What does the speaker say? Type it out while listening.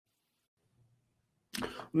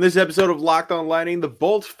In this episode of Locked On Lightning, the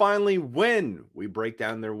Bolts finally win. We break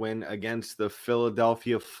down their win against the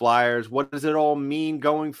Philadelphia Flyers. What does it all mean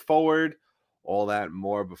going forward? All that and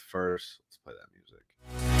more, but first, let's play that music.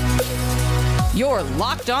 You're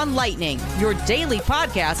Locked On Lightning, your daily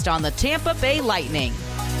podcast on the Tampa Bay Lightning.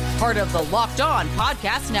 Part of the Locked On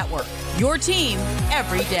Podcast Network, your team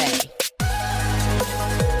every day.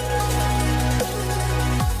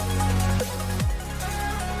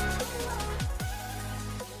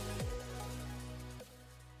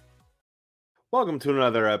 Welcome to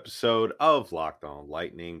another episode of Locked On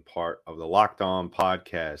Lightning, part of the Locked On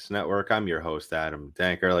Podcast Network. I'm your host, Adam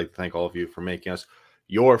Danker. I'd like to thank all of you for making us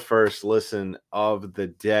your first listen of the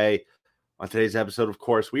day. On today's episode, of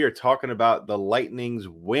course, we are talking about the Lightning's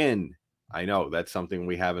win. I know that's something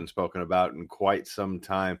we haven't spoken about in quite some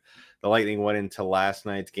time. The Lightning went into last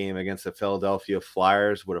night's game against the Philadelphia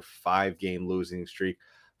Flyers with a 5-game losing streak.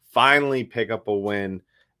 Finally pick up a win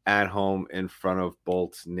at home in front of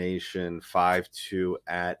Bolts Nation, 5-2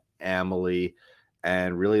 at Amalie.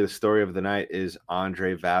 And really the story of the night is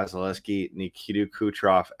Andrei Vasilevskiy, Nikita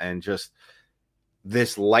Kucherov, and just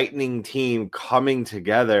this Lightning team coming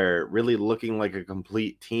together, really looking like a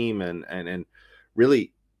complete team and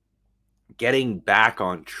really getting back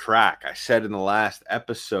on track. I said in the last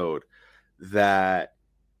episode that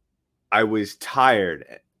I was tired,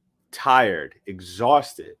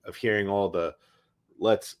 exhausted of hearing all the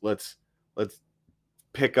let's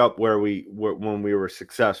pick up where we were when we were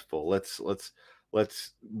successful. Let's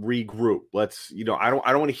regroup. I don't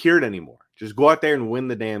want to hear it anymore. Just go out there and win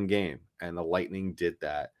the damn game. And the Lightning did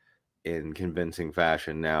that in convincing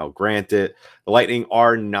fashion. Now, granted, the Lightning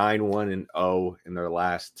are 9-1-0 in their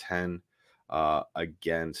last 10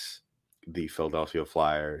 against the Philadelphia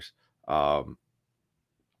Flyers.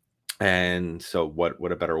 And so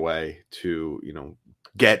what a better way to,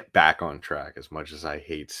 get back on track, as much as I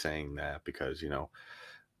hate saying that, because,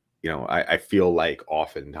 I feel like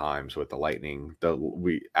oftentimes with the Lightning,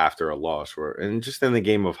 we after a loss, and just in the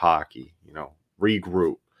game of hockey,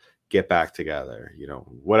 regroup, get back together,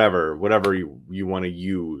 whatever you want to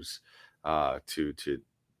use to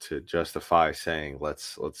justify saying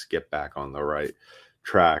let's get back on the right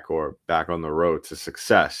track or back on the road to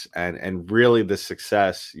success. And really the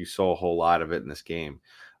success, you saw a whole lot of it in this game.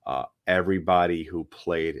 Everybody who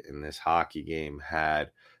played in this hockey game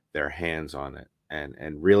had their hands on it.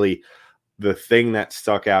 And really the thing that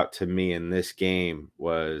stuck out to me in this game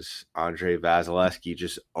was Andrei Vasilevskiy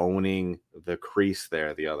just owning the crease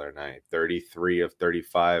there the other night. 33 of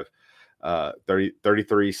 35,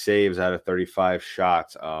 33 saves out of 35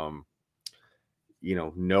 shots.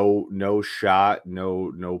 No shot,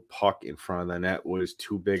 no puck in front of the net was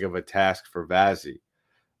too big of a task for Vazzy.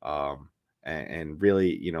 And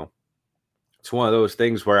really, it's one of those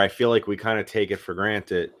things where I feel like we kind of take it for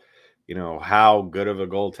granted, how good of a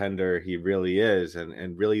goaltender he really is.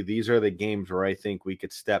 And really, these are the games where I think we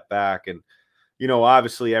could step back and,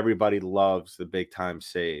 obviously everybody loves the big time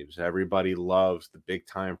saves. Everybody loves the big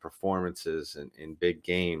time performances in big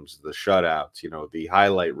games, the shutouts, the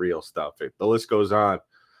highlight reel stuff. The list goes on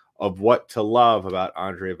of what to love about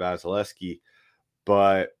Andrei Vasilevskiy.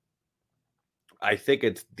 But I think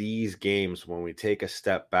it's these games when we take a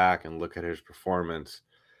step back and look at his performances,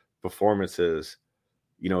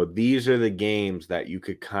 these are the games that you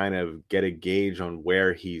could kind of get a gauge on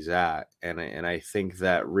where he's at. And I think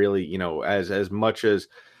that really, as much as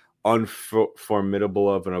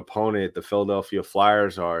unformidable of an opponent the Philadelphia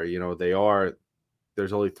Flyers are,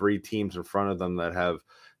 there's only 3 teams in front of them that have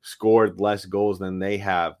scored less goals than they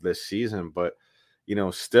have this season. But,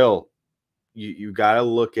 still, you got to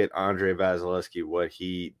look at Andrei Vasilevskiy, what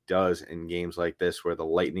he does in games like this where the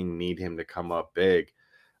Lightning need him to come up big.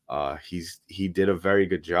 He did a very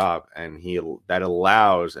good job, and that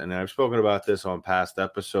allows, and I've spoken about this on past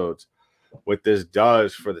episodes, what this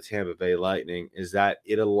does for the Tampa Bay Lightning is that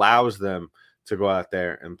it allows them to go out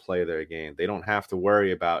there and play their game. They don't have to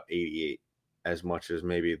worry about 88 as much as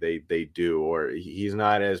maybe they do, or he's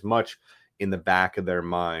not as much in the back of their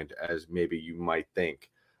mind as maybe you might think.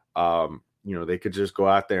 They could just go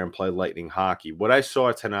out there and play Lightning hockey. What I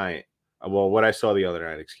saw the other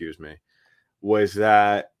night, was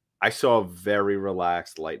that I saw a very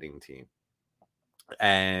relaxed Lightning team.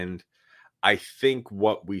 And I think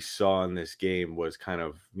what we saw in this game was kind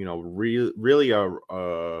of, really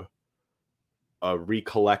a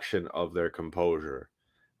recollection of their composure.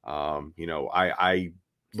 I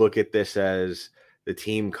look at this as the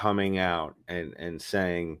team coming out and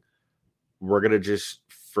saying, we're going to just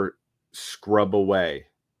scrub away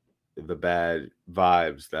the bad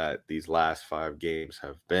vibes that these last 5 games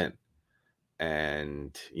have been.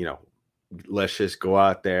 And, let's just go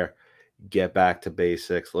out there, get back to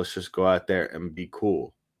basics. Let's just go out there and be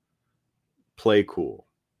cool, play cool.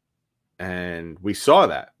 And we saw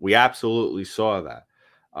that. We absolutely saw that.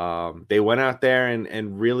 They went out there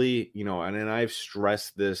and really, and I've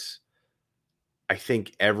stressed this, I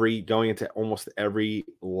think going into almost every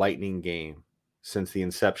Lightning game since the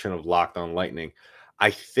inception of Locked On Lightning.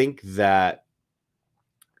 I think that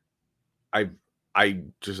I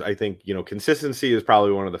think, consistency is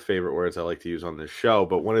probably one of the favorite words I like to use on this show.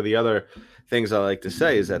 But one of the other things I like to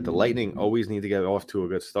say is that the Lightning always need to get off to a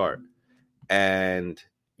good start. And,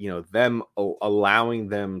 them allowing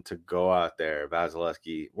them to go out there,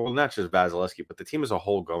 Vasilevsky, well, not just Vasilevsky, but the team as a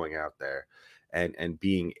whole going out there and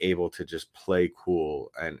being able to just play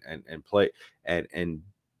cool and play and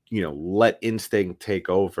let instinct take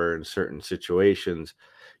over in certain situations.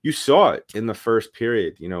 You saw it in the first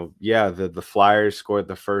period. The Flyers scored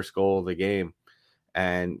the first goal of the game.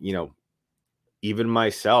 And, even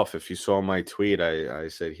myself, if you saw my tweet, I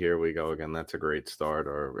said, here we go again. That's a great start.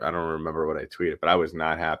 Or I don't remember what I tweeted, but I was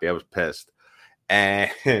not happy. I was pissed.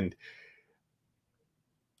 And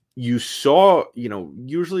you saw,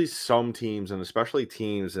 usually some teams, and especially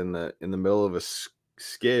teams in the middle of a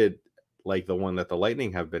skid like the one that the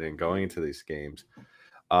Lightning have been in going into these games,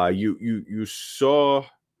 you saw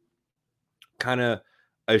kind of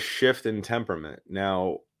a shift in temperament.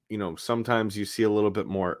 Now, sometimes you see a little bit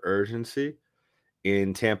more urgency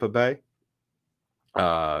in Tampa Bay,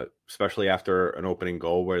 especially after an opening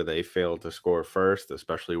goal where they failed to score first,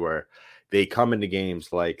 especially where they come into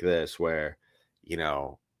games like this where,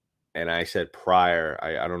 and I said prior,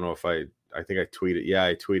 I don't know if I think I tweeted. Yeah,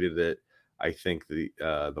 I tweeted it. I think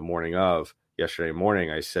the morning of yesterday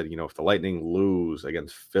morning, I said, if the Lightning lose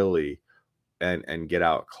against Philly and get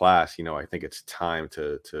outclassed, I think it's time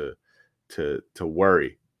to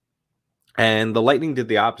worry. And the Lightning did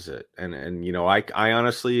the opposite. And I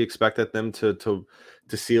honestly expected them to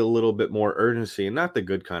see a little bit more urgency, and not the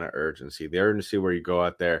good kind of urgency, the urgency where you go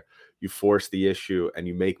out there, you force the issue and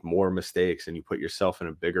you make more mistakes and you put yourself in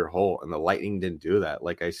a bigger hole. And the Lightning didn't do that.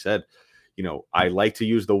 Like I said, I like to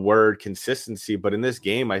use the word consistency, but in this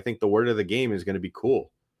game, I think the word of the game is going to be cool,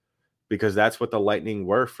 because that's what the Lightning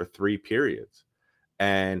were for 3 periods.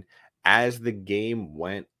 And as the game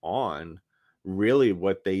went on, really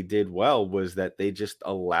what they did well was that they just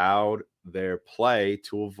allowed their play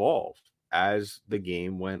to evolve as the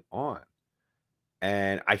game went on.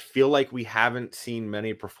 And I feel like we haven't seen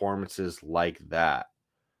many performances like that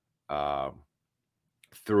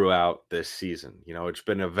throughout this season. It's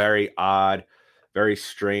been a very odd, very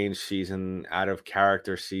strange season, out of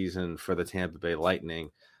character season for the Tampa Bay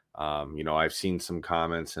Lightning. I've seen some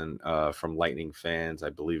comments from Lightning fans.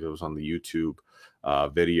 I believe it was on the YouTube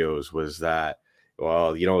videos, was that,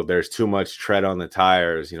 well, there's too much tread on the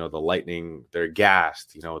tires. The Lightning, they're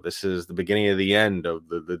gassed. This is the beginning of the end of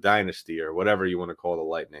the dynasty, or whatever you want to call the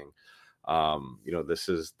Lightning.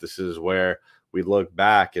 This is where we look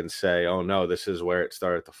back and say, oh no, this is where it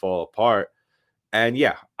started to fall apart. And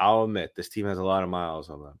yeah, I'll admit this team has a lot of miles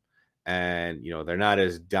on them, and they're not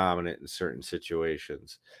as dominant in certain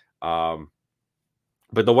situations.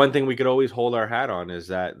 But the one thing we could always hold our hat on is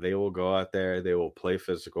that they will go out there, they will play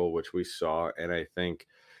physical, which we saw. And I think,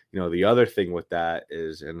 the other thing with that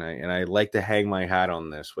is, and I like to hang my hat on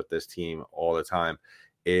this with this team all the time,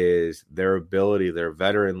 is their ability, their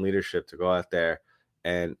veteran leadership to go out there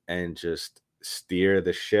and just steer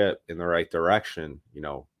the ship in the right direction,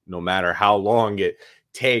 no matter how long it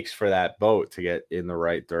takes for that boat to get in the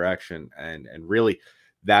right direction. And really,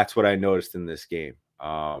 that's what I noticed in this game.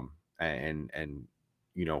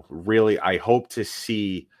 Really, I hope to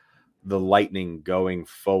see the Lightning going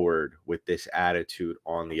forward with this attitude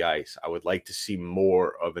on the ice. I would like to see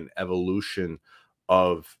more of an evolution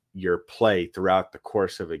of your play throughout the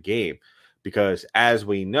course of a game, because as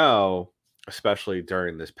we know, especially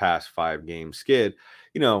during this past 5-game skid,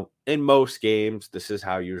 in most games, this is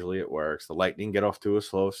how usually it works. The Lightning get off to a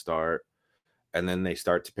slow start, and then they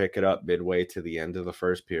start to pick it up midway to the end of the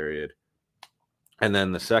first period. And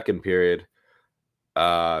then the second period,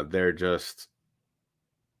 they're just,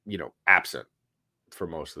 absent for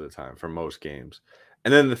most of the time, for most games.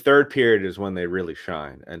 And then the third period is when they really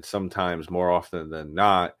shine. And sometimes, more often than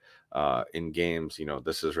not, in games,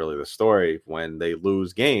 this is really the story. When they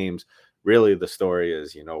lose games, really the story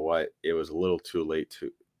is, it was a little too late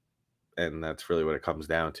to, and that's really what it comes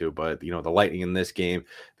down to. But, the Lightning in this game,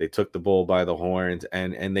 they took the bull by the horns,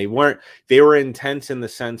 and they were intense in the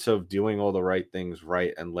sense of doing all the right things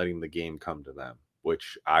right and letting the game come to them,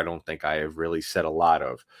 which I don't think I have really said a lot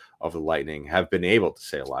of the Lightning, have been able to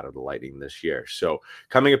say a lot of the Lightning this year. So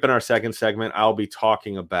coming up in our second segment, I'll be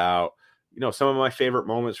talking about some of my favorite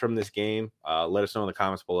moments from this game. Let us know in the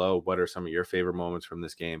comments below. What are some of your favorite moments from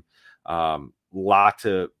this game? Lot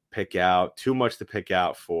to pick out, too much to pick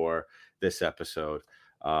out for this episode.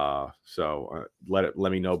 So let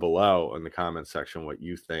me know below in the comments section what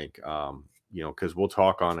you think. Because we'll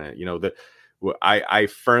talk on it. I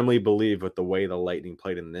firmly believe with the way the Lightning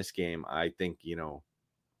played in this game, I think,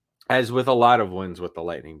 as with a lot of wins with the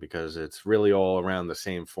Lightning, because it's really all around the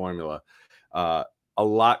same formula, a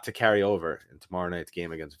lot to carry over in tomorrow night's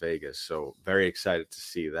game against Vegas. So very excited to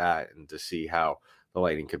see that and to see how the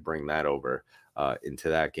Lightning could bring that over into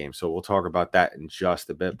that game. So we'll talk about that in just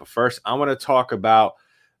a bit. But first, I want to talk about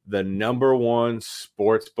the number one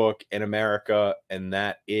sports book in America, and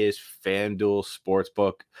that is FanDuel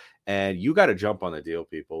Sportsbook. And you got to jump on the deal,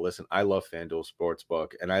 people. Listen, I love FanDuel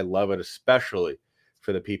Sportsbook, and I love it especially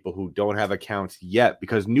for the people who don't have accounts yet,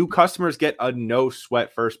 because new customers get a no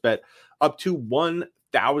sweat first bet up to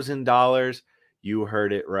 $1,000. You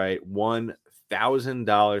heard it right.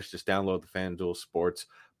 $1,000. Just download the FanDuel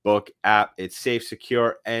Sportsbook app. It's safe,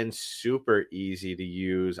 secure, and super easy to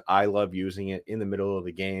use. I love using it in the middle of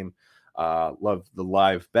the game. Love the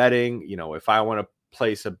live betting. If I want to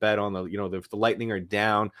place a bet on if the Lightning are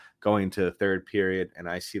down going to the third period and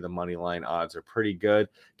I see the money line odds are pretty good,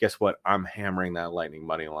 guess what? I'm hammering that Lightning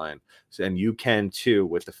money line. And you can too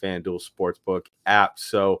with the FanDuel Sportsbook app.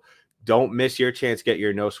 So don't miss your chance. Get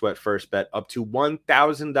your no sweat first bet up to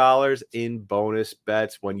 $1,000 in bonus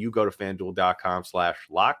bets when you go to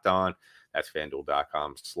FanDuel.com/lockedon. That's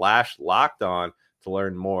FanDuel.com/lockedon to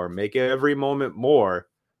learn more. Make every moment more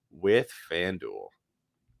with FanDuel.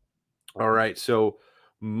 All right, so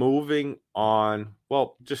moving on,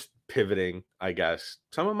 just pivoting, I guess,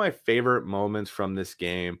 some of my favorite moments from this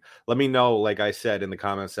game. Let me know, like I said, in the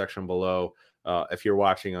comment section below, if you're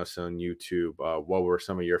watching us on YouTube, what were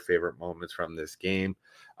some of your favorite moments from this game?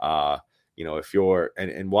 If you're,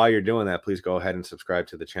 and while you're doing that, please go ahead and subscribe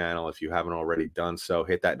to the channel. If you haven't already done so,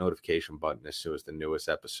 hit that notification button as soon as the newest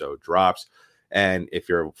episode drops. And if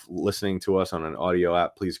you're listening to us on an audio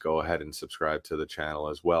app, please go ahead and subscribe to the channel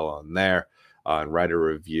as well on there and write a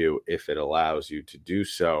review if it allows you to do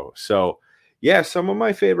so. So, yeah, some of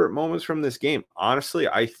my favorite moments from this game. Honestly,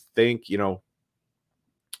 I think,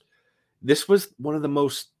 this was one of the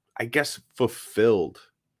most, I guess, fulfilled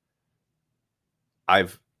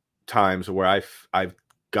times where I've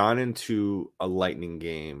gone into a Lightning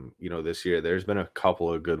game, this year. There's been a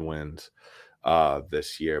couple of good wins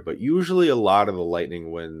this year, but usually a lot of the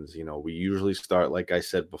Lightning wins, we usually start, like I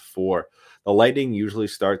said before, the Lightning usually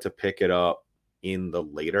start to pick it up in the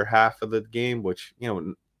later half of the game, which,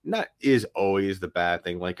 not is always the bad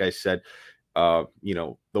thing. Like I said, the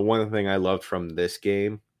one thing I loved from this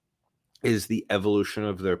game is the evolution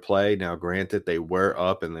of their play. Now, granted, they were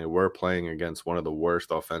up and they were playing against one of the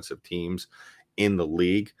worst offensive teams in the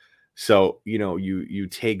league. So, you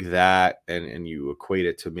take that and you equate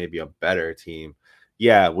it to maybe a better team.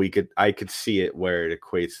 Yeah, I could see it where it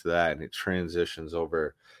equates to that and it transitions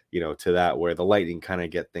over, to that where the Lightning kind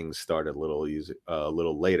of get things started a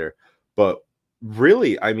little later. But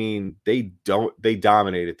really, I mean, they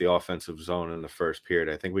dominated the offensive zone in the first period.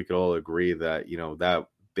 I think we could all agree that, that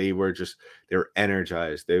they were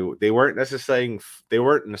energized. They weren't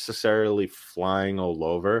necessarily flying all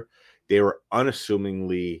over. They were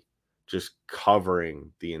unassumingly just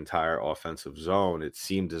covering the entire offensive zone. It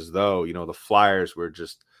seemed as though, the Flyers were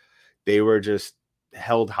just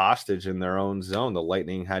held hostage in their own zone. The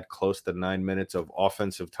Lightning had close to 9 minutes of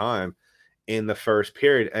offensive time in the first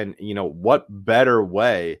period. And, what better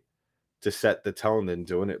way to set the tone than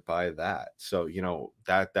doing it by that? So,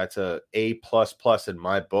 that's a A++ in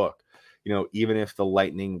my book. Even if the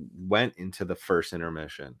Lightning went into the first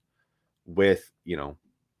intermission with,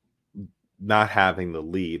 not having the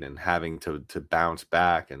lead and having to bounce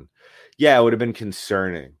back. And yeah, it would have been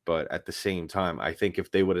concerning, but at the same time, I think if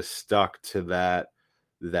they would have stuck to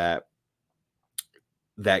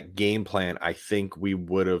that game plan, I think we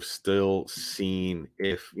would have still seen,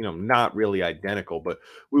 if, not really identical, but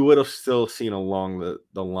we would have still seen along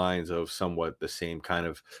the lines of somewhat the same kind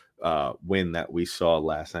of win that we saw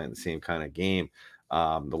last night in the same kind of game.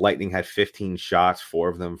 The Lightning had 15 shots, 4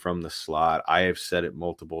 of them from the slot. I have said it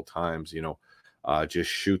multiple times, just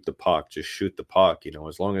shoot the puck,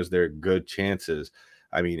 as long as they're good chances.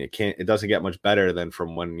 I mean, it doesn't get much better than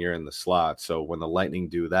from when you're in the slot. So when the Lightning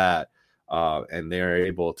do that, and they're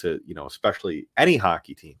able to, especially any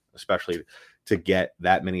hockey team, especially to get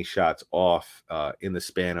that many shots off in the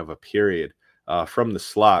span of a period from the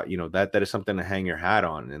slot, that is something to hang your hat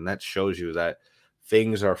on. And that shows you that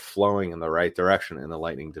things are flowing in the right direction. And the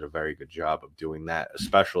Lightning did a very good job of doing that,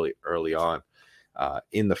 especially early on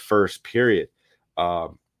in the first period.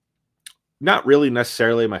 Not really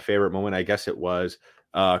necessarily my favorite moment. I guess it was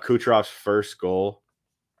Kucherov's first goal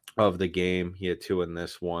of the game. He had 2 in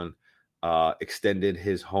this one. Extended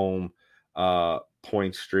his home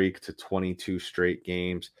point streak to 22 straight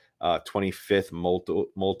games. 25th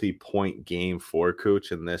multi-point game for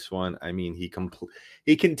Kuch in this one. I mean,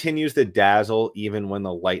 he continues to dazzle even when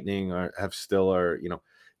the Lightning are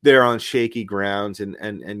they're on shaky grounds. And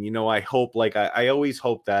I hope, like I always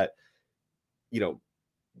hope that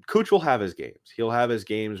Kuch will have his games. He'll have his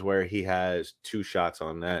games where he has 2 shots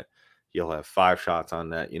on net. He'll have 5 shots on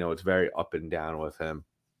net. It's very up and down with him.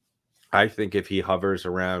 I think if he hovers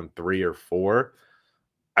around 3 or 4,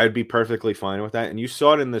 I'd be perfectly fine with that. And you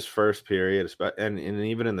saw it in this first period, and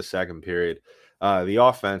even in the second period. The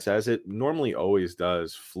offense, as it normally always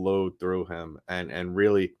does, flowed through him. And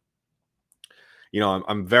really,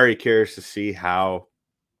 I'm very curious to see how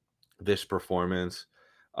this performance,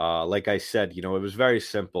 like I said, it was very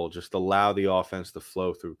simple. Just allow the offense to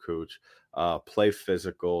flow through Kuch, play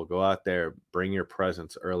physical, go out there, bring your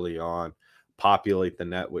presence early on, populate the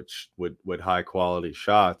net with high quality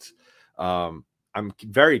shots. I'm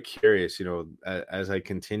very curious, as I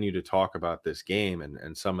continue to talk about this game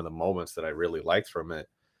and some of the moments that I really liked from it.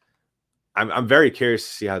 I'm very curious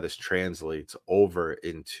to see how this translates over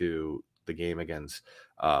into the game against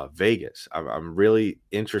Vegas. I'm really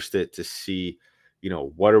interested to see,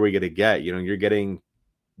 what are we going to get? You're getting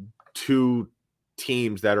 2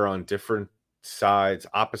 teams that are on different sides,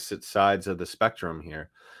 opposite sides of the spectrum here.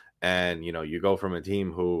 And, you go from a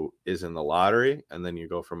team who is in the lottery, and then you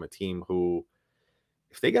go from a team who,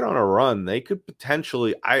 if they get on a run, they could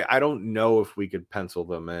potentially, I don't know if we could pencil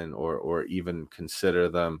them in or even consider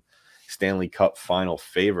them Stanley Cup final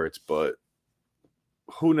favorites, but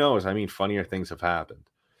who knows? I mean, funnier things have happened.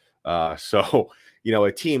 So,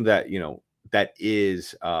 a team that, that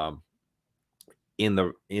is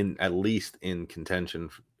in at least in contention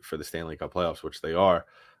for the Stanley Cup playoffs, which they are,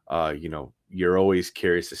 you're always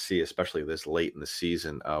curious to see, especially this late in the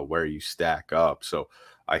season, where you stack up. So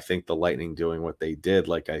I think the Lightning doing what they did,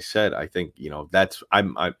 like I said, I think,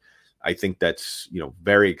 I think that's,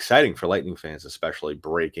 very exciting for Lightning fans, especially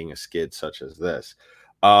breaking a skid such as this.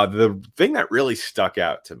 The thing that really stuck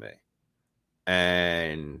out to me,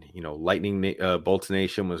 and, Lightning Bolts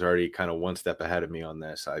Nation was already kind of one step ahead of me on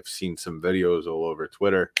this. I've seen some videos all over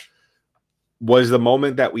Twitter, was the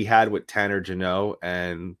moment that we had with Tanner Jeannot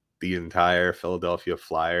and the entire Philadelphia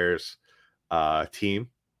Flyers team.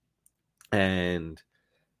 And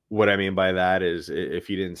what I mean by that is, if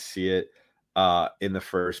you didn't see it, in the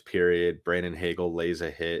first period, Brandon Hagel lays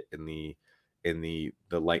a hit in the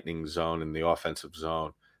Lightning zone, in the offensive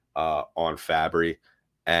zone, on Fabry,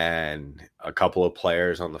 and a couple of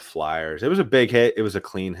players on the Flyers. It was a big hit. It was a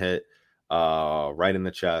clean hit, right in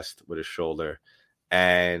the chest with his shoulder.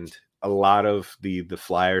 And a lot of the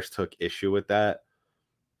Flyers took issue with that.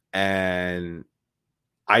 And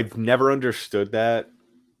I've never understood that.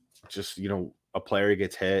 Just, a player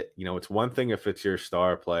gets hit. It's one thing if it's your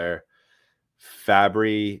star player.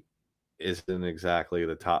 Fabry isn't exactly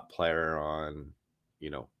the top player on,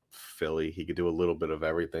 Philly. He could do a little bit of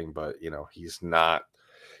everything, but, he's not,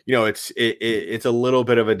 it's a little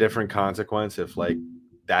bit of a different consequence if, like,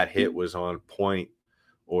 that hit was on Point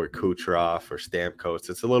or Kucherov or Stamkos.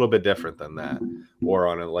 It's a little bit different than that, or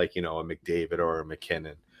on a McDavid or a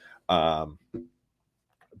McKinnon.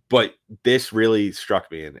 But this really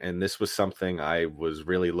struck me, and this was something I was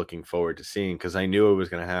really looking forward to seeing, because I knew it was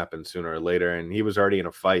going to happen sooner or later, and he was already in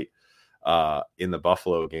a fight in the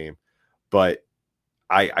Buffalo game. But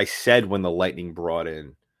I said when the Lightning brought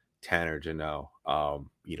in Tanner Jeannot,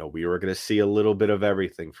 we were going to see a little bit of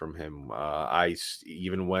everything from him. I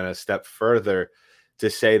even went a step further to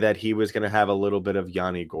say that he was going to have a little bit of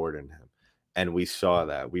Yanni Gordon in him, and we saw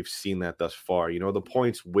that. We've seen that thus far. The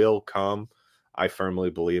points will come. I firmly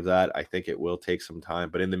believe that. I think it will take some time.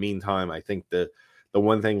 But in the meantime, I think the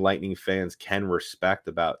one thing Lightning fans can respect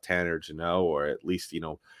about Tanner Jeannot, or at least,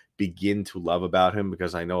 begin to love about him,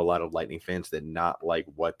 because I know a lot of Lightning fans did not like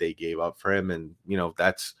what they gave up for him. And,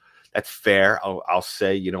 that's fair. I'll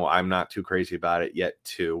say, I'm not too crazy about it yet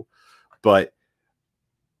too. But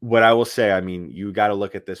what I will say, I mean, you got to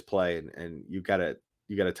look at this play and you got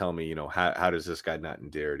to tell me, how does this guy not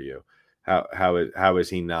endear to you? How is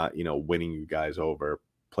he not, winning you guys over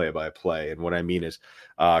play by play? And what I mean is,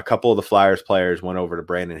 a couple of the Flyers players went over to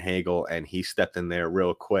Brandon Hagel, and he stepped in there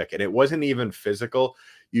real quick. And it wasn't even physical.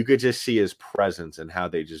 You could just see his presence and how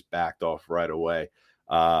they just backed off right away.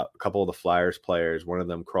 A couple of the Flyers players, one of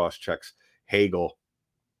them cross-checks Hagel,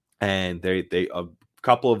 and they a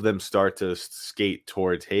couple of them start to skate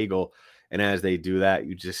towards Hagel, And as they do that,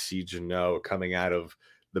 you just see Jeannot coming out of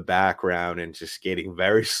the background and just skating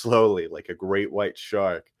very slowly like a great white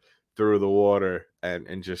shark through the water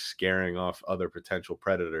and just scaring off other potential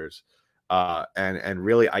predators. And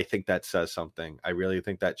really, I think that says something. I really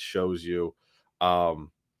think that shows you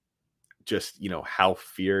just, how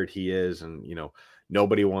feared he is. And,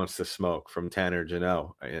 nobody wants to smoke from Tanner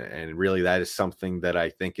Jeannot. And really, that is something that I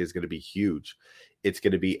think is going to be huge. It's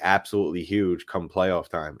going to be absolutely huge come playoff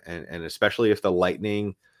time. And especially if the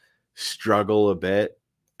Lightning struggle a bit,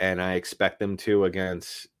 and I expect them to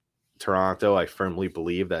against Toronto, I firmly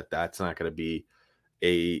believe that that's not going to be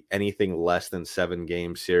anything less than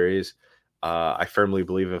 7-game series. I firmly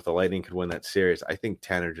believe if the Lightning could win that series, I think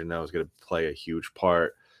Tanner Jeannot is going to play a huge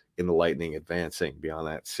part in the Lightning advancing beyond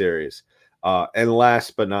that series. And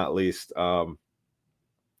last but not least, the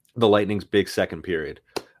Lightning's big second period,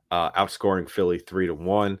 outscoring Philly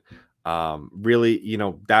 3-1. Really,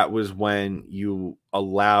 that was when you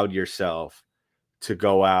allowed yourself to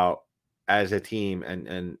go out as a team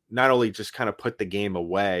and not only just kind of put the game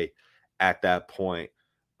away at that point.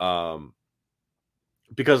 Because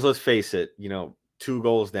let's face it, 2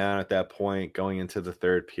 goals down at that point going into the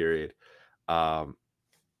third period. I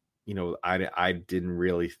didn't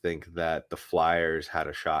really think that the Flyers had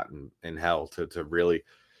a shot in hell to really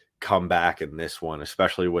come back in this one,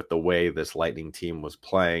 especially with the way this Lightning team was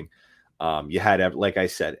playing. You had, like I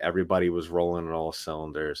said, everybody was rolling on all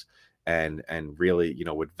cylinders, and really,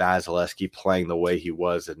 with Vasilevsky playing the way he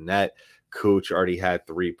was in net, Cooch already had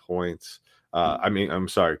 3 points.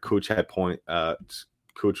 Cooch had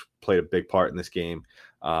Cooch played a big part in this game.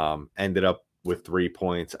 Ended up with 3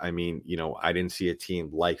 points. I didn't see a team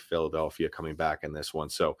like Philadelphia coming back in this one.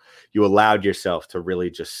 So you allowed yourself to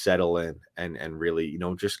really just settle in and really,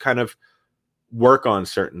 just kind of work on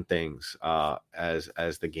certain things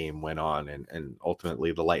as the game went on. And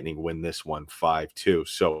ultimately the Lightning win this one 5-2.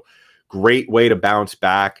 So great way to bounce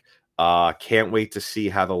back. Can't wait to see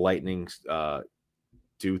how the Lightning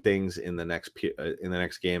do things in the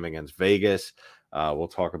next game against Vegas. We'll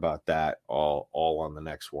talk about that all on the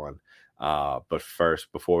next one. But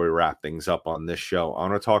first, before we wrap things up on this show, I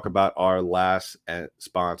want to talk about our last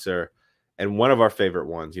sponsor and one of our favorite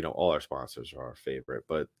ones. All our sponsors are our favorite,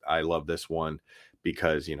 but I love this one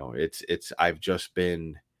because, I've just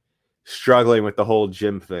been struggling with the whole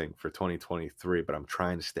gym thing for 2023, but I'm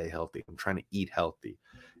trying to stay healthy. I'm trying to eat healthy,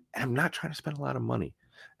 and I'm not trying to spend a lot of money.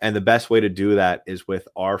 And the best way to do that is with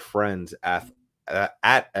our friends at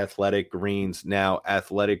Athletic Greens. Now,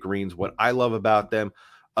 Athletic Greens, what I love about them,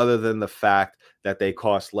 other than the fact that they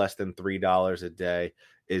cost less than $3 a day,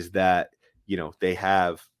 is that, they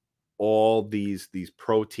have all these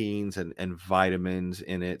proteins and vitamins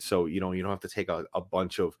in it. So, you don't have to take a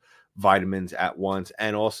bunch of vitamins at once.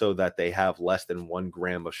 And also that they have less than 1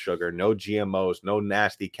 gram of sugar, no GMOs, no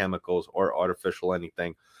nasty chemicals or artificial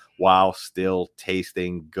anything, while still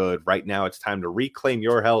tasting good. Right now, it's time to reclaim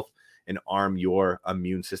your health and arm your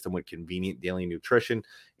immune system with convenient daily nutrition.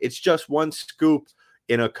 It's just 1 scoop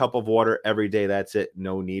in a cup of water every day. That's it.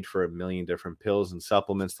 No need for a million different pills and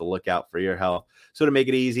supplements to look out for your health. So to make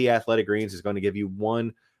it easy, Athletic Greens is going to give you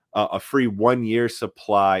a free 1-year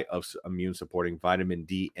supply of immune supporting vitamin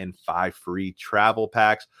D and 5 free travel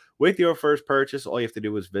packs with your first purchase. All you have to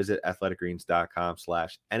do is visit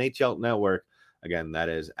athleticgreens.com/NHL network. Again, that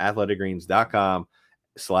is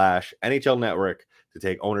athleticgreens.com/NHL network to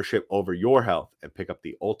take ownership over your health and pick up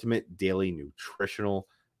the ultimate daily nutritional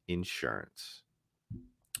insurance.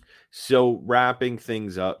 So wrapping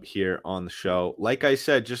things up here on the show, like I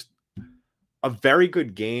said, just a very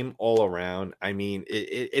good game all around.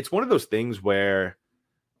 It's one of those things where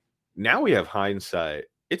now we have hindsight.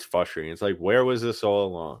 It's frustrating. It's like, where was this all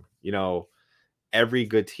along? Every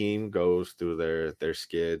good team goes through their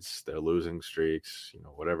skids, their losing streaks,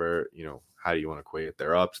 whatever, how do you want to equate it?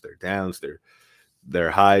 Their ups, their downs,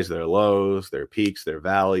 their highs, their lows, their peaks, their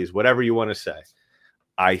valleys, whatever you want to say.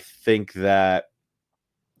 I think that,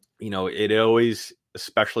 it always,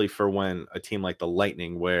 especially for when a team like the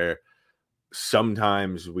Lightning, where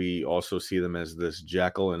sometimes we also see them as this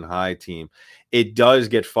Jekyll and Hyde team, it does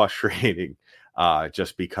get frustrating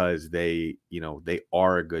just because they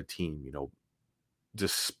are a good team,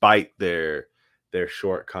 despite their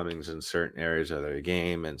shortcomings in certain areas of their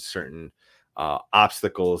game and certain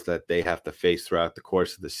obstacles that they have to face throughout the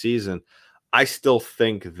course of the season. I still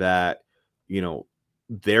think that,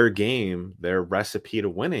 their game, their recipe to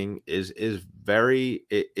winning is very,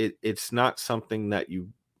 it's not something that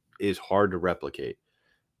is hard to replicate.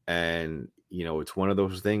 And, it's one of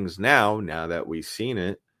those things now that we've seen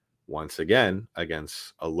it once again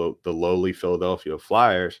against the lowly Philadelphia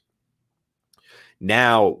Flyers.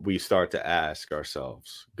 Now we start to ask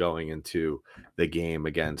ourselves going into the game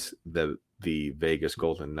against the Vegas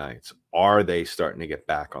Golden Knights, are they starting to get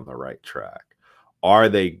back on the right track? Are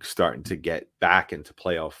they starting to get back into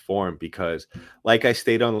playoff form? Because like I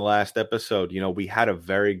stated on the last episode, we had a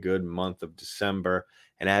very good month of December.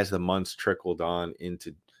 And as the months trickled on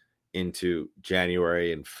into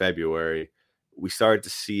January and February, we started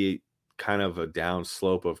to see kind of a down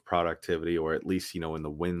slope of productivity, or at least, in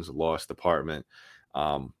the wins-loss department.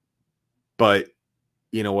 But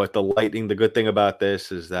you know what, the Lightning, the good thing about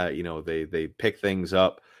this is that, they pick things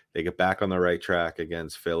up. They get back on the right track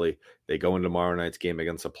against Philly. They go into tomorrow night's game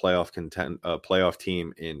against a playoff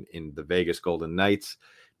team in the Vegas Golden Knights.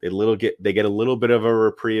 They get a little bit of a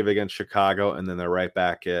reprieve against Chicago, and then they're right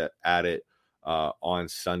back at it on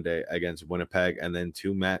Sunday against Winnipeg, and then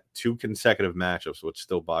two consecutive matchups, which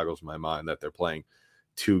still boggles my mind that they're playing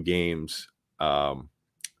two games in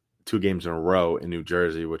a row in New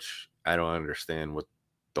Jersey, which I don't understand what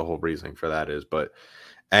the whole reasoning for that is. But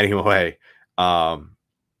anyway,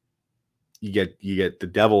 you get the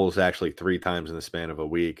Devils actually 3 times in the span of a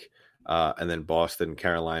week, and then Boston,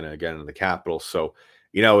 Carolina again in the Capitals. So,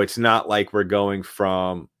 it's not like we're going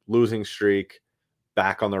from losing streak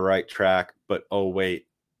back on the right track, but oh wait,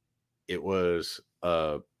 it was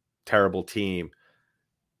a terrible team,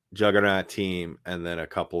 juggernaut team, and then a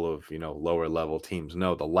couple of lower level teams.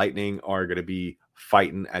 No, the Lightning are going to be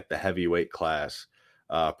fighting at the heavyweight class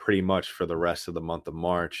pretty much for the rest of the month of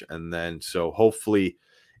March. And then so hopefully,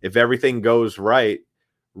 if everything goes right,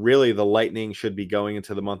 really the Lightning should be going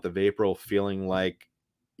into the month of April feeling like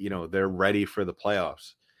they're ready for the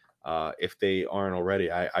playoffs. If they aren't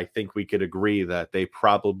already, I think we could agree that they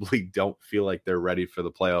probably don't feel like they're ready for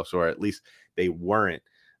the playoffs, or at least they weren't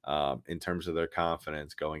in terms of their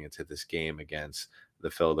confidence going into this game against the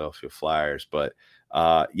Philadelphia Flyers. But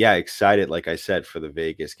yeah, excited, like I said, for the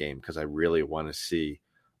Vegas game, because I really want to see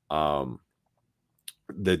the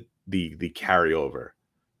carryover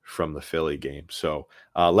from the Philly game. So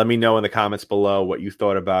let me know in the comments below what you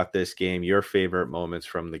thought about this game, your favorite moments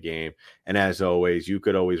from the game. And as always, you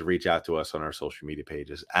could always reach out to us on our social media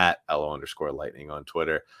pages at @LO_Lightning on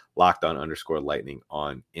Twitter, LockedOn_Lightning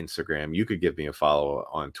on Instagram. You could give me a follow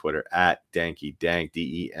on Twitter at DankyDank,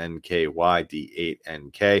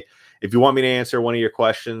 DENKYD8NK. If you want me to answer one of your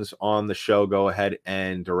questions on the show, go ahead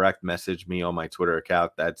and direct message me on my Twitter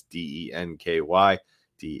account. That's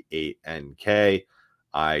DENKYD8NK.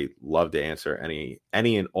 I love to answer any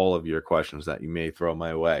and all of your questions that you may throw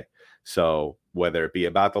my way. So whether it be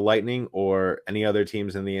about the Lightning or any other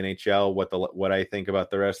teams in the NHL, what I think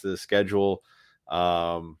about the rest of the schedule,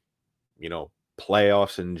 playoffs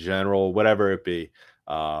in general, whatever it be,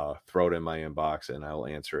 throw it in my inbox and I'll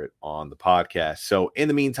answer it on the podcast. So in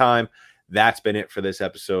the meantime, that's been it for this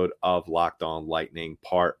episode of Locked On Lightning,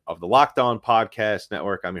 part of the Locked On Podcast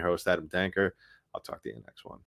Network. I'm your host, Adam Danker. I'll talk to you in the next one.